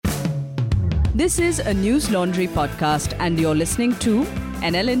This is a News Laundry podcast, and you're listening to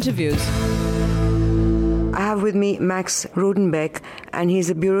NL Interviews. I have with me Max Rodenbeck, and he's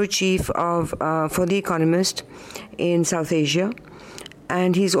the bureau chief of for The Economist in South Asia.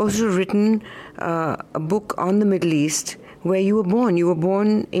 And he's also written a book on the Middle East, where you were born. You were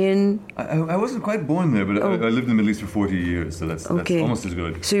born in... I wasn't quite born there, but I lived in the Middle East for 40 years, so that's almost as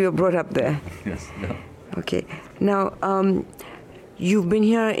good. So you were brought up there? Yes, yeah. Okay. Now, you've been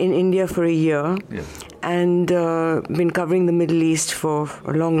here in India for a year, Yes. and been covering the Middle East for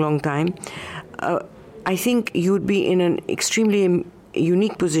a long, long time. I think you'd be in an extremely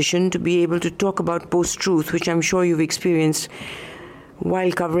unique position to be able to talk about post-truth, which I'm sure you've experienced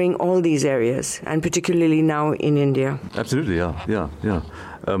while covering all these areas, and particularly now in India. Absolutely, yeah.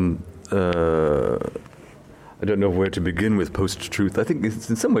 I don't know where to begin with post-truth. I think it's,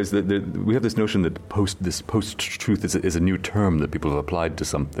 in some ways that we have this notion that post-truth is a new term that people have applied to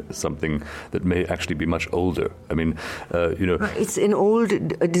something that may actually be much older. I mean, It's an old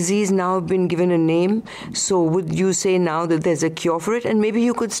disease now been given a name. So would you say now that there's a cure for it? And maybe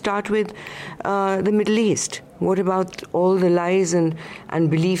you could start with the Middle East. What about all the lies and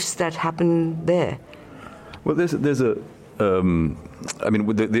beliefs that happen there? Well, there's a...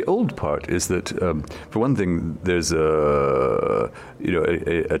 the old part is that, for one thing, there's a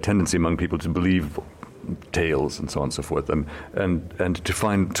tendency among people to believe tales and so on and so forth, and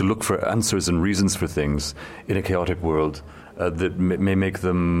to look for answers and reasons for things in a chaotic world that may make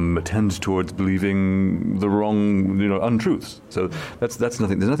them tend towards believing the wrong, untruths. So that's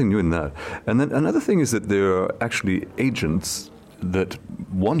nothing. There's nothing new in that. And then another thing is that there are actually agents that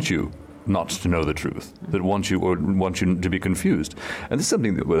want you not to know the truth, that want you to be confused. And this is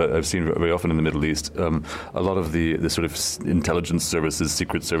something that I've seen very often in the Middle East. A lot of the sort of intelligence services,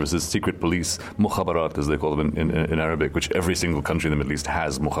 secret police, mukhabarat as they call them in Arabic, which every single country in the Middle East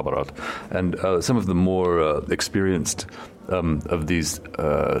has mukhabarat. And some of the more experienced of these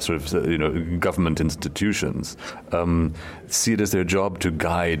government institutions see it as their job to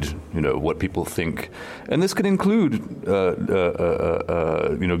guide what people think, and this can include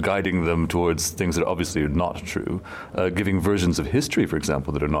guiding them towards things that obviously are not true, giving versions of history, for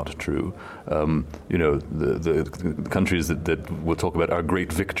example, that are not true. The countries that will talk about our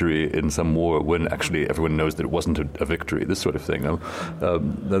great victory in some war when actually everyone knows that it wasn't a victory. This sort of thing.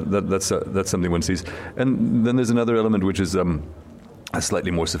 That's something one sees. And then there's another element which is a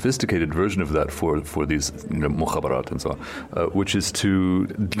slightly more sophisticated version of that for these mukhabarat and so on, which is to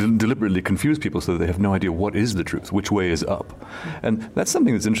deliberately confuse people so that they have no idea what is the truth, which way is up. And that's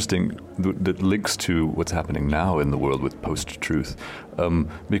something that's interesting that links to what's happening now in the world with post-truth,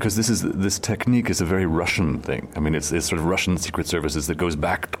 because this technique is a very Russian thing. I mean, it's sort of Russian secret services that goes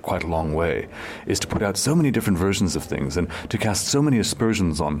back quite a long way, is to put out so many different versions of things and to cast so many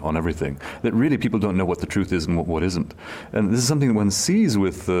aspersions on everything that really people don't know what the truth is and what isn't. And this is something that one sees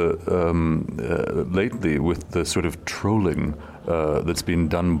with lately with the sort of trolling that's been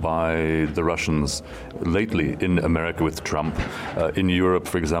done by the Russians lately in America with Trump, in Europe,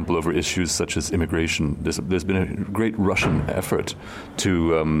 for example, over issues such as immigration. There's been a great Russian effort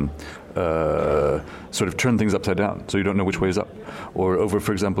to sort of turn things upside down, so you don't know which way is up. Or over,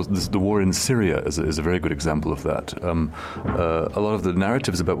 for example, the war in Syria is a very good example of that. A lot of the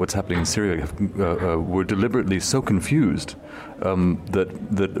narratives about what's happening in Syria were deliberately so confused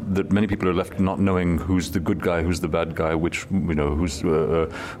that many people are left not knowing who's the good guy, who's the bad guy, who's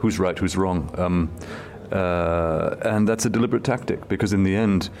right, who's wrong. And that's a deliberate tactic, because in the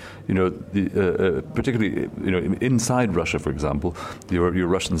end, particularly inside Russia, for example, your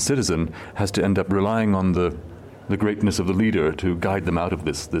Russian citizen has to end up relying on the greatness of the leader to guide them out of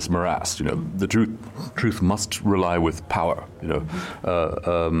this morass. The truth must rely with power. And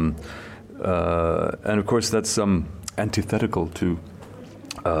of course that's antithetical to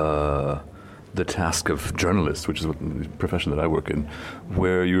the task of journalists, which is the profession that I work in,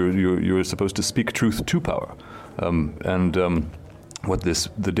 where you're supposed to speak truth to power, what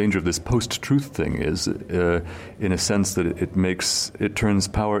the danger of this post-truth thing is, in a sense that it turns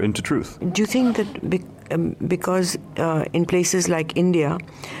power into truth. Do you think that because in places like India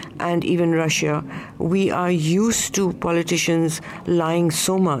and even Russia, we are used to politicians lying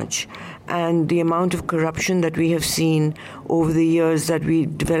so much, and the amount of corruption that we have seen over the years, that we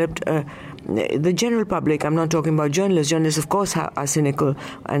developed the general public, I'm not talking about journalists. Journalists, of course, are cynical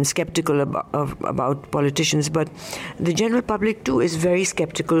and skeptical about politicians, but the general public, too, is very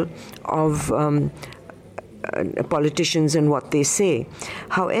skeptical of politicians and what they say.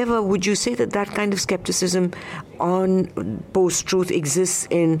 However, would you say that kind of skepticism on post-truth exists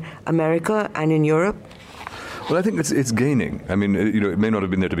in America and in Europe? Well, I think it's gaining. I mean, it may not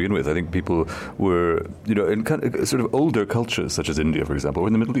have been there to begin with. I think people were, in kind of sort of older cultures, such as India, for example, or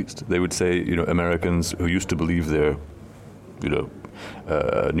in the Middle East, they would say, Americans who used to believe their,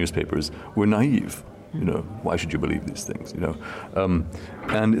 newspapers were naive. Why should you believe these things?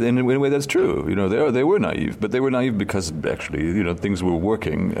 And in a way that's true. They were naive, but they were naive because actually, things were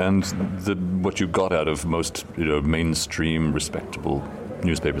working, and what you got out of most, mainstream, respectable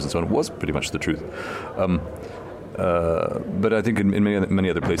newspapers and so on was pretty much the truth. But I think in many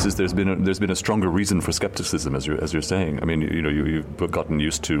other places there's been a stronger reason for skepticism, as you're saying. I mean, you've gotten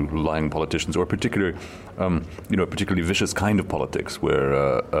used to lying politicians, or particularly vicious kind of politics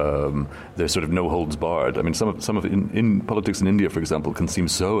where there's sort of no holds barred. I mean, some of in politics in India, for example, can seem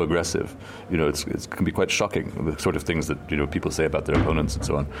so aggressive. It can be quite shocking, the sort of things that people say about their opponents and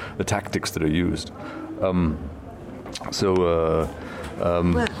so on, the tactics that are used. Well,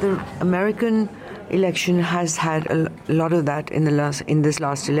 the American election has had a lot of that in this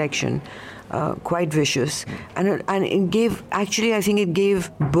last election, quite vicious, and it gave, actually, I think it gave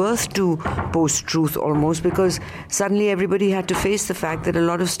birth to post-truth almost, because suddenly everybody had to face the fact that a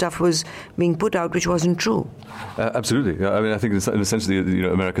lot of stuff was being put out which wasn't true. Absolutely. I mean, I think in a sense,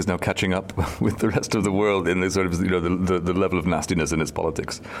 America is now catching up with the rest of the world in the sort of the level of nastiness in its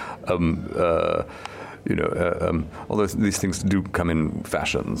politics. Although these things do come in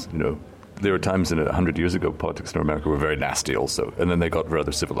fashions, there were times 100 years ago, politics in America were very nasty also, and then they got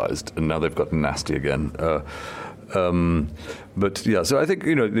rather civilized, and now they've gotten nasty again. But yeah, so I think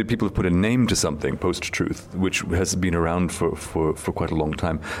people have put a name to something, post-truth, which has been around for quite a long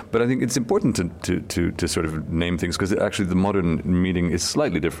time. But I think it's important to sort of name things, because actually the modern meaning is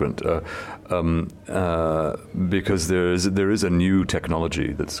slightly different, because there is a new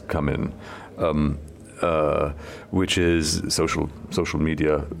technology that's come in. Which is social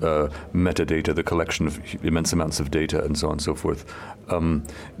media, metadata, the collection of immense amounts of data, and so on and so forth.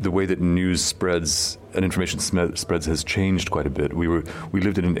 The way that news spreads and information spreads has changed quite a bit. We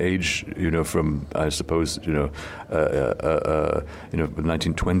lived in an age, from I suppose, the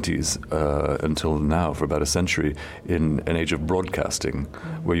 1920s until now, for about a century, in an age of broadcasting,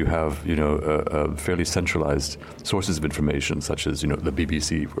 where you have fairly centralized sources of information, such as the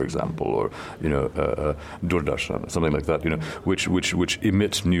BBC, for example, or Doordarshan, something like that, which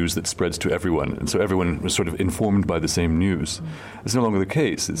emit news that spreads to everyone, and so everyone was sort of informed by the same news. It's no longer the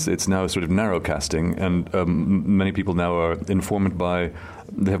case. It's now sort of narrowcasting, and many people now are informed by.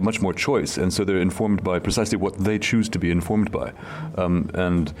 They have much more choice, and so they're informed by precisely what they choose to be informed by,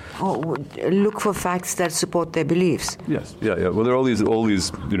 and look for facts that support their beliefs. Yes, yeah. Well, there are all these.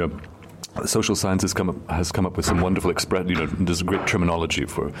 Social science has come up with some wonderful there's a great terminology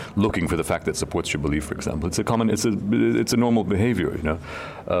for looking for the fact that supports your belief, for example. It's a normal behavior,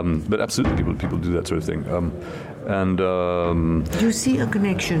 but absolutely people do that sort of thing. Do you see a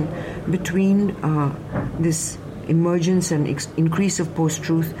connection between this emergence and increase of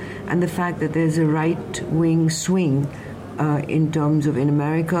post-truth and the fact that there's a right-wing swing in terms of in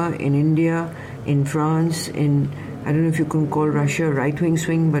America, in India, in France, I don't know if you can call Russia a right-wing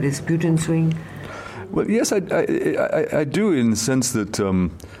swing, but it's Putin swing? Well, yes, I do, in the sense that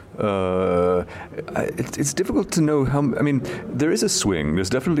it's difficult to know how. I mean, there is a swing. There's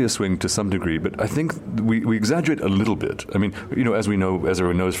definitely a swing to some degree, but I think we exaggerate a little bit. I mean, as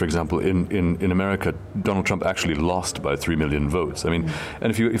everyone knows, for example, in America, Donald Trump actually lost by 3 million votes. I mean,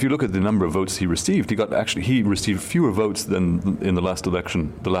 and if you look at the number of votes he received, he received fewer votes than in the last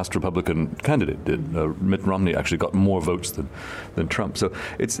election, the last Republican candidate did. Mitt Romney actually got more votes than Trump. So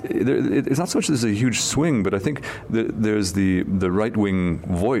it's not so much there's a huge swing, but I think there's the right-wing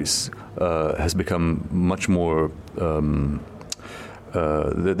voice has become much more.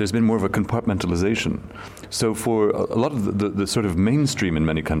 There's been more of a compartmentalization. So for a lot of the sort of mainstream in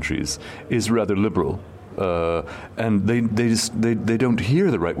many countries is rather liberal. And they don't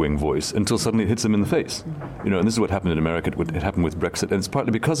hear the right-wing voice until suddenly it hits them in the face. And this is what happened in America. It happened with Brexit, and it's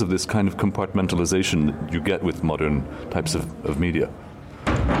partly because of this kind of compartmentalization that you get with modern types of media.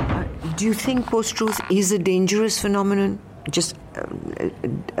 Do you think post-truth is a dangerous phenomenon? Just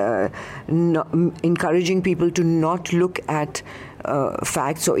encouraging people to not look at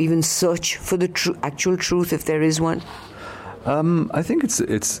facts or even search for the actual truth if there is one? I think it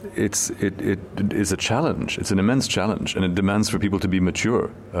is a challenge. It's an immense challenge, and it demands for people to be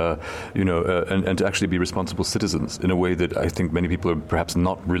mature, and to actually be responsible citizens in a way that I think many people are perhaps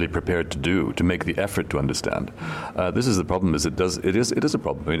not really prepared to do, to make the effort to understand. This is the problem. It is a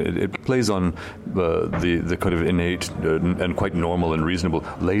problem. I mean, it plays on the kind of innate and quite normal and reasonable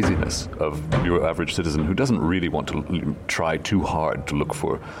laziness of your average citizen who doesn't really want to try too hard to look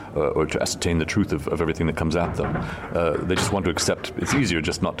for or to ascertain the truth of everything that comes at them. They just want to accept. It's easier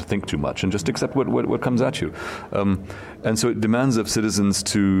just not to think too much and just accept what comes at you. And so it demands of citizens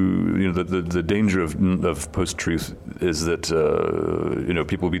to, the danger of post-truth is that,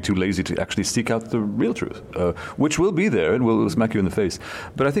 people will be too lazy to actually seek out the real truth, which will be there and will smack you in the face.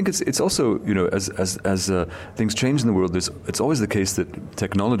 But I think it's also, as things change in the world, it's always the case that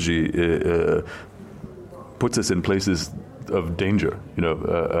technology puts us in places of danger,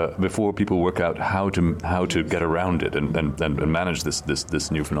 before people work out how to get around it and manage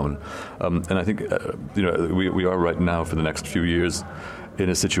this new phenomenon. And I think we are right now for the next few years in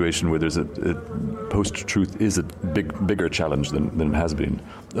a situation where there's post-truth is a bigger challenge than it has been,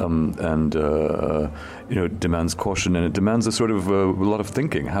 and it demands caution, and it demands a sort of a lot of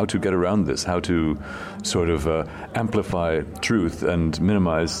thinking, how to get around this, how to sort of amplify truth and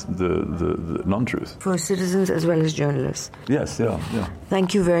minimize the non-truth for citizens as well as journalists. Yes, yeah.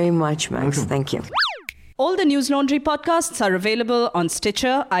 Thank you very much, Max. Welcome. Thank you. All the News Laundry podcasts are available on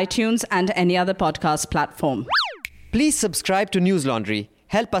Stitcher, iTunes, and any other podcast platform. Please subscribe to News Laundry.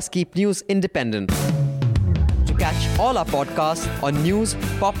 Help us keep news independent. To catch all our podcasts on news,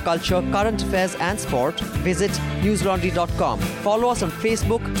 pop culture, current affairs and sport, visit newslaundry.com. Follow us on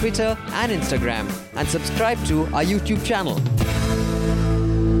Facebook, Twitter and Instagram. And subscribe to our YouTube channel.